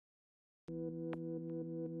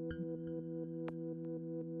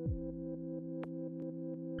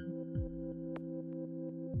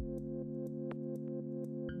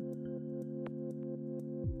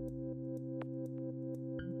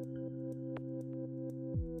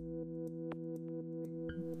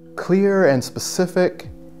clear and specific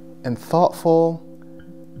and thoughtful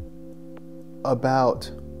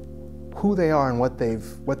about who they are and what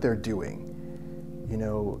they're doing. You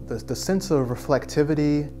know, the sense of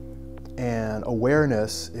reflectivity and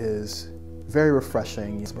awareness is very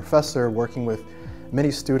refreshing. As a professor working with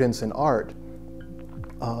many students in art,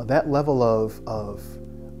 that level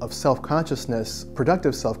of self-consciousness,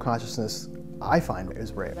 productive self-consciousness, I find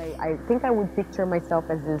is rare. I think I would picture myself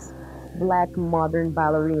as this black modern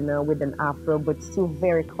ballerina with an afro, but still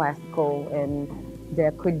very classical, and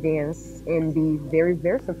that could dance and be very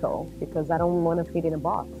versatile, because I don't want to fit in a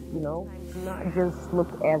box, you know? Not just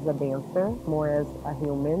look as a dancer, more as a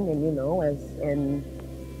human, and you know, as in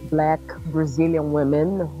black Brazilian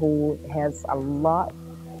women who has a lot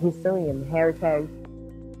of history and heritage.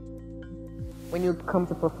 When you come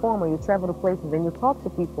to perform or you travel to places and you talk to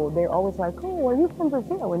people, they're always like, oh, are you from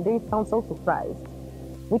Brazil? And they sound so surprised,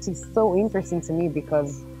 which is so interesting to me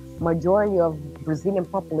because majority of Brazilian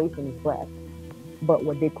population is black. But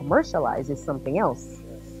what they commercialize is something else.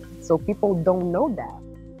 So people don't know that.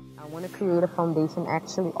 I want to create a foundation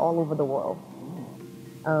actually all over the world.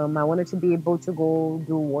 I wanted to be able to go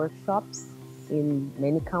do workshops in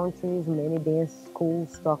many countries, many dance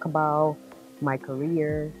schools, talk about my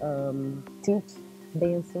career, teach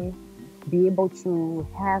dancing, be able to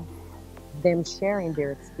have them sharing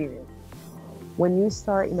their experience. When you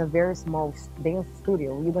start in a very small dance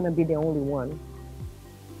studio, you're gonna be the only one.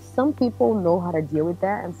 Some people know how to deal with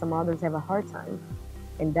that and some others have a hard time.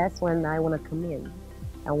 And that's when I wanna come in.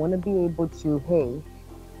 I wanna be able to, hey,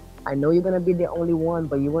 I know you're gonna be the only one,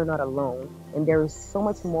 but you are not alone. And there is so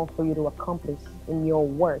much more for you to accomplish in your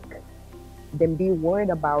work than be worried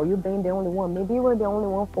about you being the only one. Maybe you were the only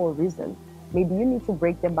one for a reason. Maybe you need to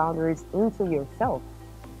break the boundaries into yourself.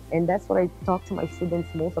 And that's what I talk to my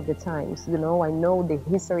students most of the times. You know, I know the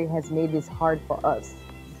history has made this hard for us,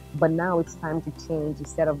 but now it's time to change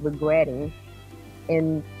instead of regretting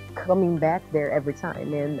and coming back there every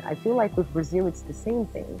time. And I feel like with Brazil, it's the same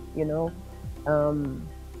thing, you know.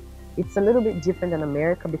 It's a little bit different than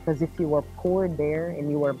America because if you were poor there and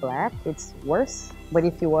you were black, it's worse. But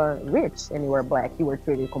if you were rich and you were black, you were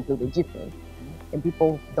treated completely different. And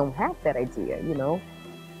people don't have that idea, you know.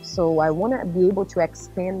 So I want to be able to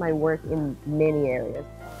expand my work in many areas.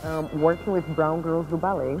 Working with Brown Girls Do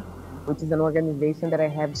Ballet, which is an organization that I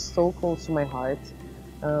have so close to my heart.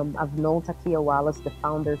 I've known Takia Wallace, the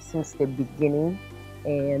founder, since the beginning.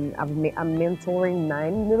 And I'm mentoring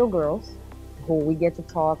 9 little girls who we get to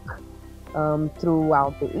talk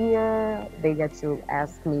throughout the year. They get to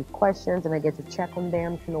ask me questions and I get to check on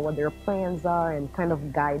them to know what their plans are and kind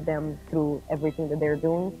of guide them through everything that they're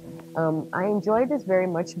doing. I enjoy this very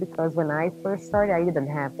much because when I first started, I didn't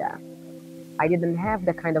have that. I didn't have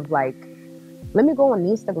the kind of like, let me go on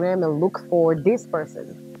Instagram and look for this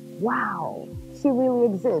person. Wow, she really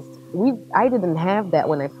exists. I didn't have that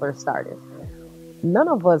when I first started. None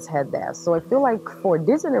of us had that. So I feel like for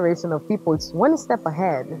this generation of people, it's one step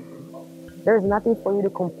ahead. There's nothing for you to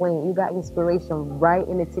complain. You got inspiration right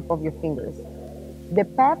in the tip of your fingers. The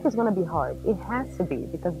path is going to be hard. It has to be,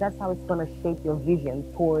 because that's how it's going to shape your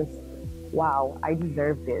vision towards, wow, I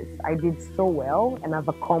deserve this. I did so well and I've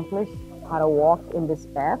accomplished how to walk in this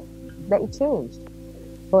path that it changed.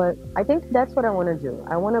 But I think that's what I want to do.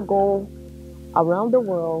 I want to go around the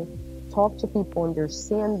world, talk to people,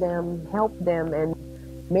 understand them, help them, and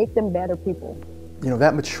make them better people. You know,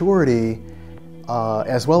 that maturity,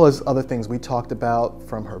 as well as other things we talked about,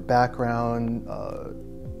 from her background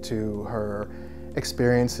to her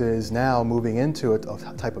experiences now moving into a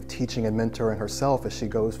type of teaching and mentoring herself as she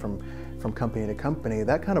goes from company to company,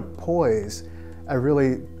 that kind of poise I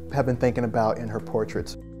really have been thinking about in her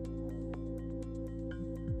portraits.